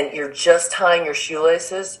and you're just tying your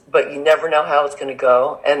shoelaces, but you never know how it's going to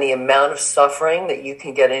go. And the amount of suffering that you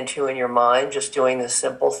can get into in your mind just doing this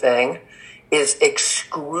simple thing is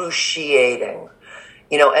excruciating.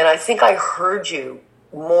 You know, and I think I heard you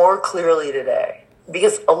more clearly today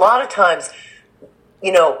because a lot of times,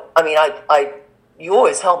 you know, I mean, you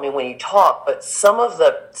always help me when you talk, but some of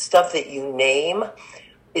the stuff that you name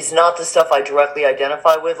is not the stuff I directly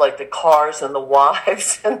identify with, like the cars and the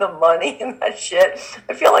wives and the money and that shit.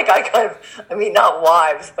 I feel like not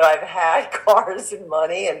wives, but I've had cars and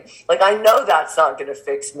money, and like I know that's not going to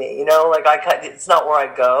fix me, you know, like it's not where I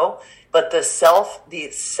go. But the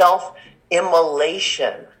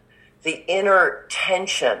self-immolation, the inner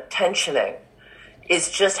tensioning is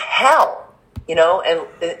just hell, you know, and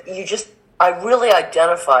I really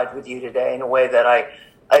identified with you today in a way that I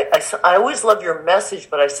always love your message,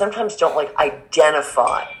 but I sometimes don't like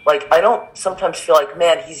identify. Like, I don't sometimes feel like,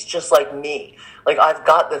 man, he's just like me. Like, I've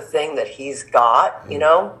got the thing that he's got, you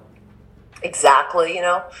know? Exactly, you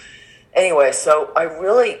know? Anyway, so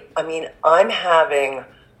I'm having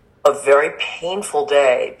a very painful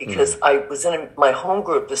day because I was in my home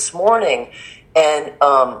group this morning and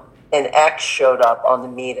an ex showed up on the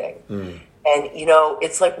meeting. And, you know,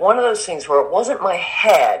 it's like one of those things where it wasn't my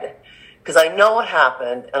head, because I know what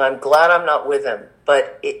happened, and I'm glad I'm not with him,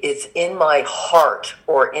 but it's in my heart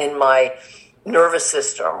or in my nervous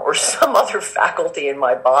system or some other faculty in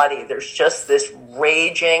my body. There's just this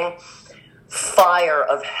raging fire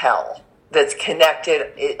of hell that's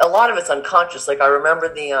connected. A lot of it's unconscious. Like I remember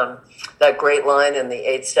that great line in the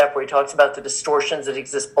 8th step where he talks about the distortions that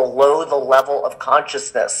exist below the level of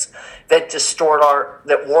consciousness that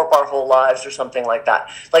that warp our whole lives or something like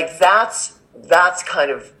that. Like that's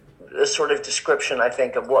kind of a sort of description, I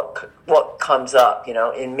think, of what comes up, you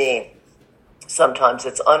know, in me. Sometimes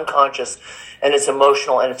it's unconscious and it's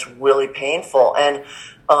emotional and it's really painful. And,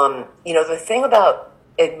 you know, the thing about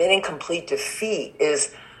admitting complete defeat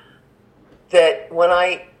is that when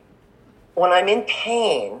I'm in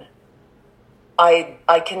pain,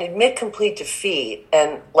 I can admit complete defeat.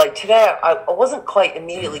 And like today, I wasn't quite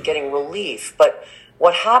immediately getting relief, but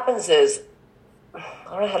what happens is, I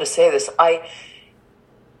don't know how to say this, I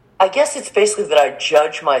guess it's basically that I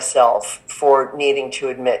judge myself for needing to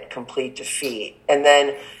admit complete defeat. And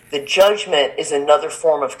then the judgment is another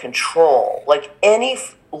form of control. Like any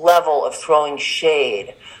level of throwing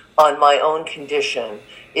shade on my own condition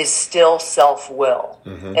is still self-will.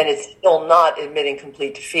 And it's still not admitting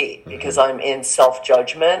complete defeat because I'm in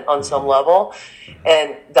self-judgment on some level.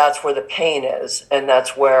 And that's where the pain is. And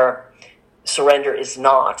that's where surrender is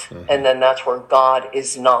not. And then that's where God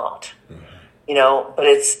is not. You know, but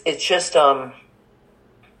it's just, I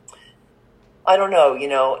don't know, you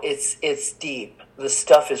know, it's deep. The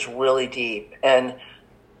stuff is really deep. And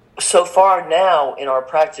so far now in our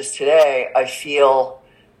practice today, I feel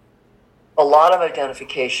a lot of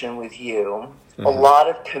identification with you, a lot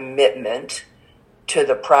of commitment to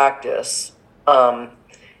the practice, and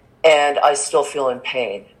I still feel in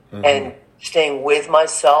pain. And staying with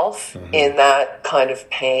myself in that kind of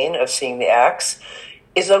pain of seeing the X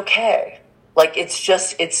is okay. Like, it's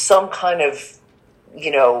some kind of,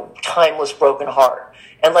 timeless broken heart.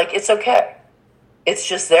 And like, it's okay. It's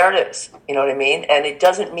just, there it is. You know what I mean? And it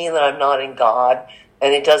doesn't mean that I'm not in God.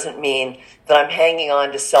 And it doesn't mean that I'm hanging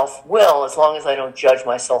on to self-will as long as I don't judge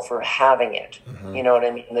myself for having it. You know what I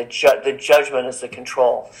mean? The judgment is the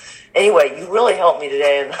control. Anyway, you really helped me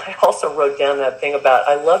today. And I also wrote down that thing about,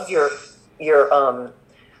 I love your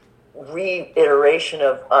reiteration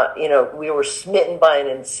of, we were smitten by an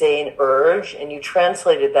insane urge. And you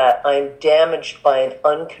translated that, I'm damaged by an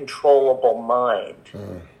uncontrollable mind.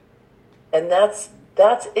 And that's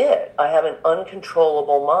it. I have an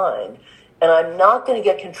uncontrollable mind. And I'm not going to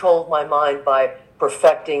get control of my mind by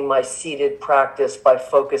perfecting my seated practice by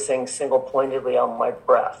focusing single-pointedly on my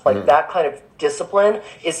breath. Like that kind of discipline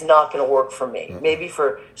is not going to work for me. Maybe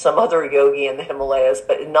for some other yogi in the Himalayas,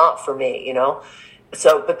 but not for me,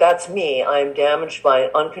 So, but that's me. I'm damaged by an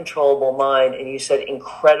uncontrollable mind. And you said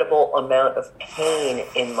incredible amount of pain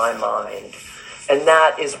in my mind. And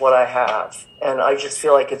that is what I have. And I just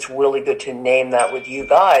feel like it's really good to name that with you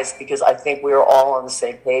guys, because I think we are all on the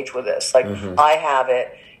same page with this. Like, I have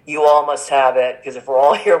it. You all must have it, because if we're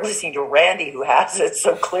all here listening to Randy who has it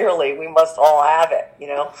so clearly, we must all have it,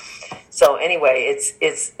 So anyway, it's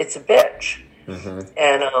a bitch.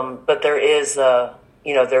 And but there is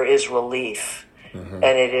there is relief, and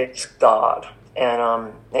it is God.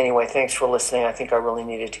 And anyway, thanks for listening. I think I really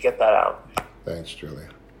needed to get that out. Thanks, Julia.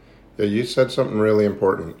 Yeah, you said something really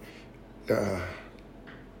important.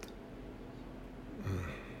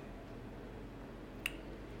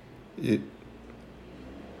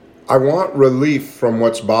 I want relief from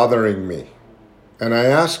what's bothering me. And I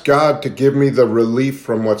ask God to give me the relief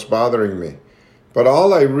from what's bothering me. But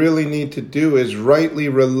all I really need to do is rightly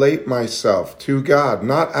relate myself to God.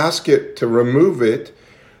 Not ask it to remove it,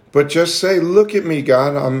 but just say, look at me,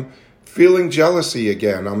 God. I'm feeling jealousy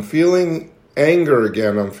again. I'm feeling anger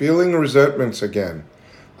again. I'm feeling resentments again.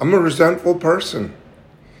 I'm a resentful person.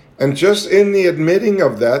 And just in the admitting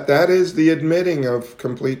of that, that is the admitting of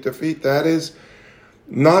complete defeat. That is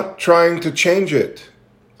not trying to change it.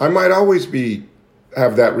 I might always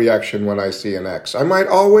have that reaction when I see an X. I might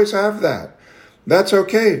always have that. That's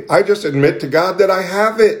okay. I just admit to God that I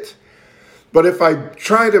have it. But if I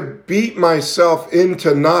try to beat myself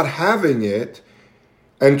into not having it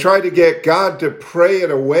and try to get God to pray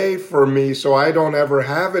it away for me so I don't ever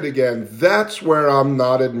have it again, that's where I'm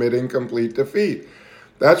not admitting complete defeat.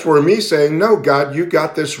 That's where me saying, no, God, you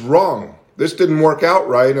got this wrong. This didn't work out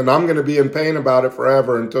right, and I'm going to be in pain about it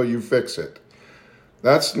forever until you fix it.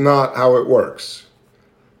 That's not how it works.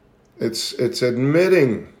 It's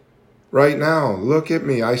admitting right now, look at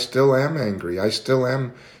me, I still am angry. I still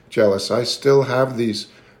am jealous. I still have these.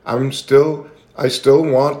 I still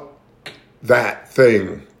want that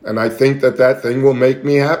thing. And I think that thing will make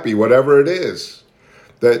me happy, whatever it is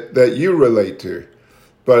that you relate to.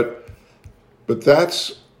 But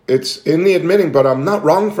it's in the admitting, but I'm not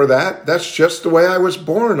wrong for that. That's just the way I was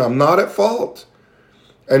born. I'm not at fault.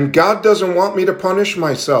 And God doesn't want me to punish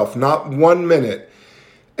myself, not 1 minute.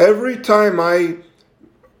 Every time I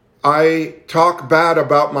talk bad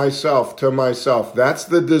about myself to myself, that's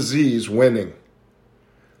the disease winning.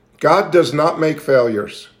 God does not make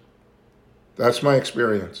failures. That's my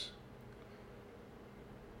experience.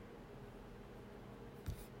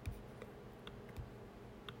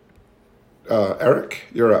 Eric,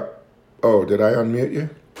 you're up. Oh, did I unmute you?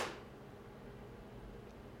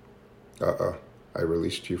 Uh-oh. I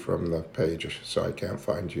released you from the page, so I can't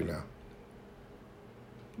find you now.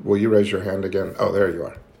 Will you raise your hand again? Oh, there you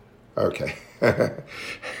are. Okay.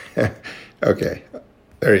 Okay.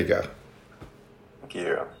 There you go. Thank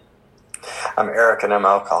you. I'm Eric, and I'm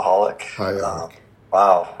alcoholic. Hi, Eric.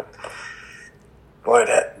 Wow. Boy,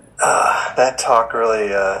 that talk really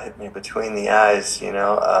hit me between the eyes,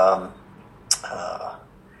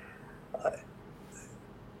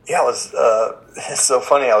 Yeah, it was it's so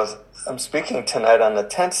funny. I'm speaking tonight on the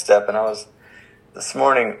 10th step, and I was this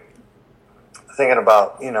morning thinking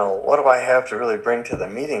about, what do I have to really bring to the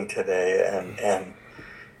meeting today? And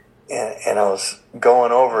I was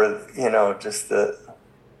going over, just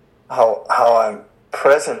how I'm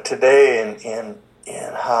present today and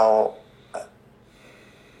how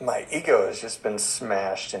my ego has just been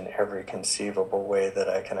smashed in every conceivable way that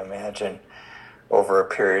I can imagine over a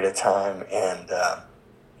period of time.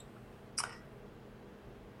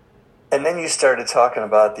 And then you started talking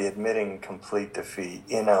about the admitting complete defeat,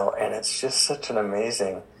 and it's just such an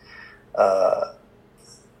amazing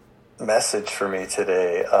message for me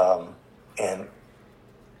today, and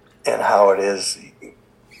how it is.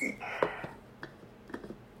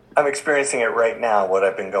 I'm experiencing it right now. What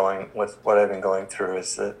I've been going through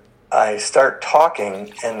is that I start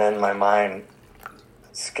talking and then my mind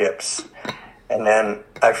skips, and then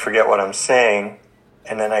I forget what I'm saying,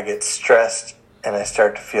 and then I get stressed and I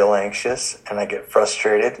start to feel anxious and I get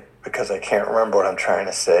frustrated because I can't remember what I'm trying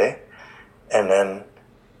to say, and then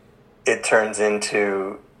it turns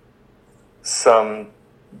into some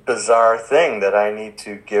bizarre thing that I need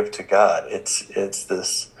to give to God. It's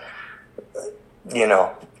this,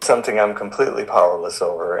 something I'm completely powerless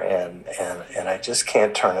over, and I just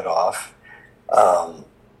can't turn it off.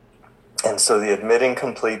 And so the admitting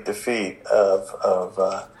complete defeat of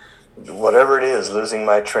whatever it is, losing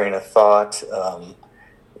my train of thought,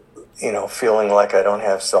 feeling like I don't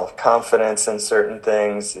have self-confidence in certain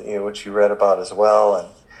things, which you read about as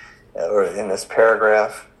well, or in this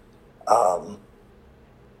paragraph,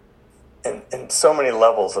 and so many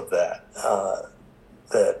levels of that,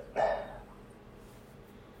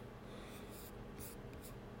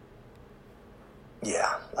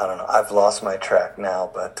 I don't know. I've lost my track now,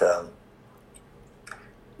 but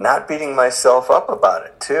not beating myself up about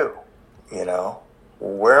it too.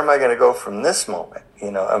 Where am I going to go from this moment?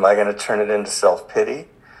 Am I going to turn it into self-pity,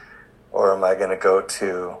 or am I going to go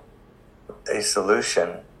to a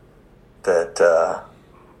solution that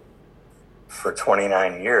for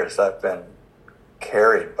 29 years I've been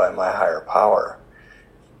carried by my higher power,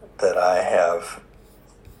 that I have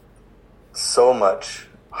so much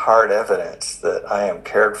hard evidence that I am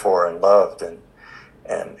cared for and loved, and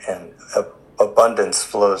abundance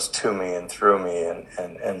flows to me and through me,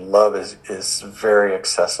 and love is very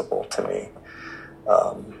accessible to me,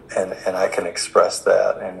 and I can express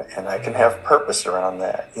that, and I can have purpose around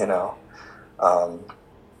that,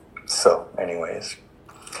 so anyways,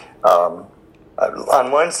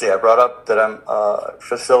 on Wednesday I brought up that I'm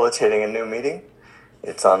facilitating a new meeting.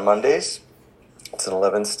 It's on Mondays. It's an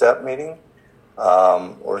 11-step meeting.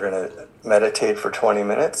 We're going to meditate for 20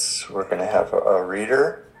 minutes. We're going to have a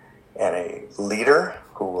reader and a leader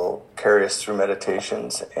who will carry us through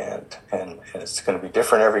meditations, and it's going to be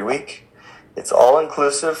different every week. It's all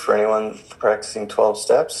inclusive for anyone practicing 12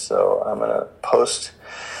 steps. So I'm going to post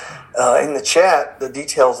in the chat the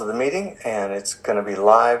details of the meeting, and it's going to be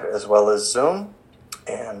live as well as Zoom.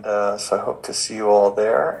 And so I hope to see you all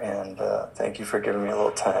there, and thank you for giving me a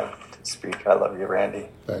little time to speak. I love you, Randy.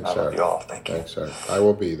 Thanks, I love Eric. you all. Thank you. Thanks, Eric. I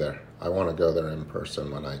will be there. I want to go there in person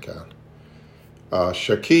when I can.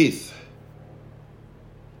 Shakith.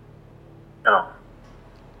 Oh.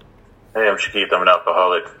 Hey, I'm Shakith. I'm an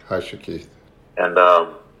alcoholic. Hi, Shakith. And,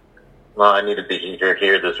 I needed to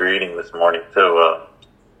hear this reading this morning, too.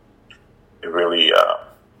 It really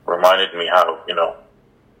reminded me how,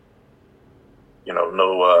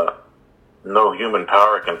 no human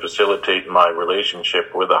power can facilitate my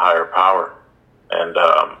relationship with a higher power. And,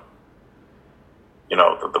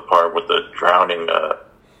 the part with the drowning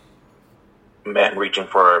man reaching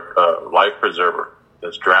for a life preserver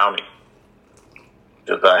that's drowning.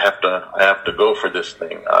 Because I have to go for this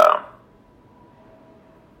thing. I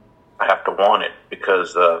have to want it,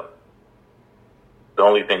 because the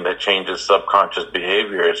only thing that changes subconscious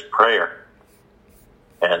behavior is prayer.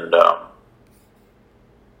 And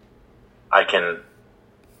I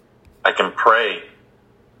can pray,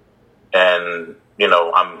 and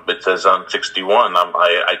it says on 61,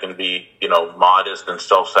 I can be modest and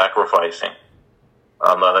self-sacrificing.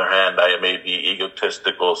 On the other hand, I may be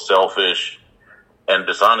egotistical, selfish, and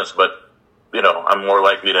dishonest, but I'm more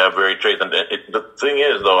likely to have very traits. And the thing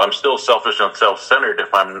is, though, I'm still selfish and self-centered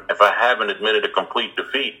if I haven't admitted a complete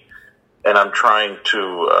defeat, and I'm trying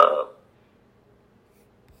to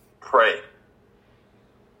pray.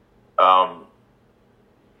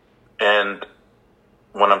 And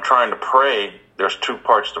when I'm trying to pray, there's two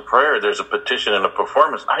parts to prayer. There's a petition and a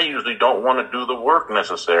performance. I usually don't want to do the work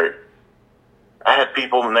necessary. I had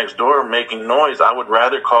people next door making noise. I would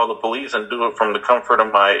rather call the police and do it from the comfort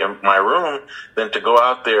of my room than to go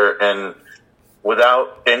out there and,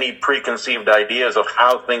 without any preconceived ideas of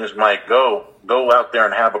how things might go out there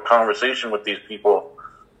and have a conversation with these people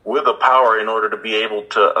with a power in order to be able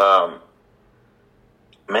to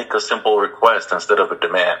make a simple request instead of a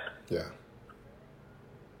demand. Yeah.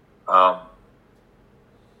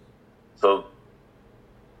 So,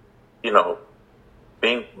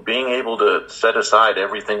 being able to set aside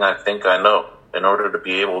everything I think I know in order to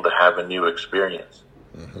be able to have a new experience.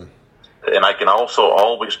 Mm-hmm. And I can also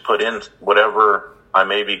always put in whatever I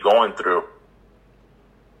may be going through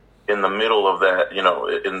in the middle of that,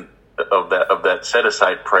 of that set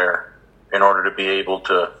aside prayer, in order to be able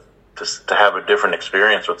to have a different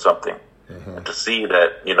experience with something. Mm-hmm. And to see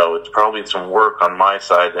that, it's probably some work on my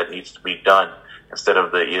side that needs to be done instead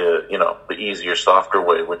of the easier, softer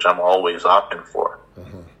way, which I'm always opting for.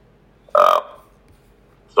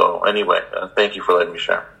 So anyway, thank you for letting me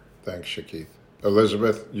share. Thanks, Shakith.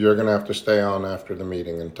 Elizabeth, you're going to have to stay on after the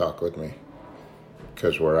meeting and talk with me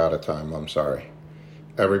because we're out of time. I'm sorry.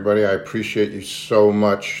 Everybody, I appreciate you so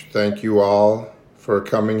much. Thank you all for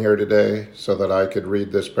coming here today so that I could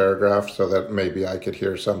read this paragraph, so that maybe I could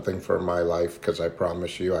hear something for my life, because I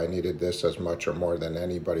promise you I needed this as much or more than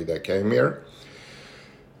anybody that came here.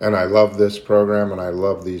 And I love this program, and I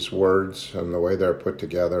love these words and the way they're put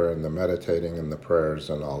together, and the meditating and the prayers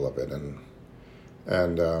and all of it. And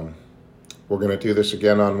we're going to do this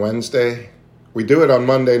again on Wednesday. We do it on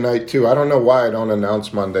Monday night too. I don't know why I don't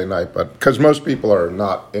announce Monday night, but because most people are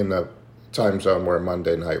not in the time zone where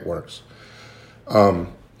Monday night works.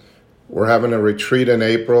 We're having a retreat in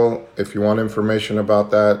April. If you want information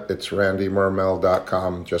about that, it's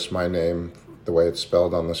randymermel.com, just my name, the way it's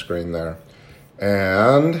spelled on the screen there.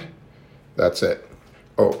 And that's it.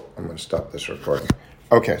 Oh, I'm going to stop this recording.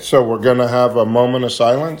 Okay, so we're going to have a moment of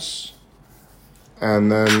silence,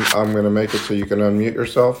 and then I'm going to make it so you can unmute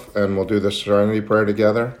yourself, and we'll do the Serenity Prayer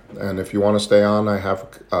together. And if you want to stay on, I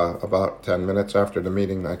have about 10 minutes after the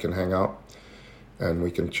meeting I can hang out, and we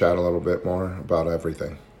can chat a little bit more about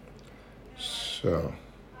everything. So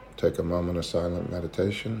take a moment of silent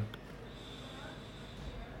meditation.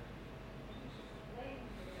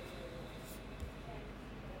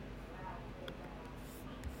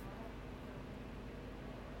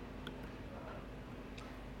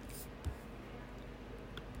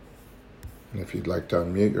 And if you'd like to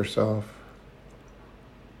unmute yourself.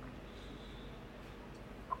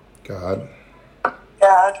 God,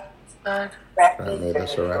 grant me the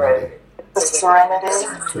serenity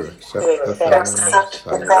to accept the things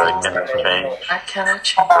I cannot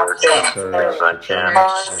change, courage to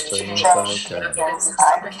change the things I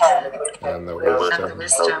can, and the wisdom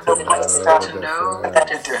to know the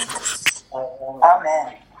difference.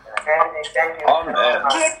 Amen. Amen.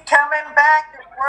 Keep coming back.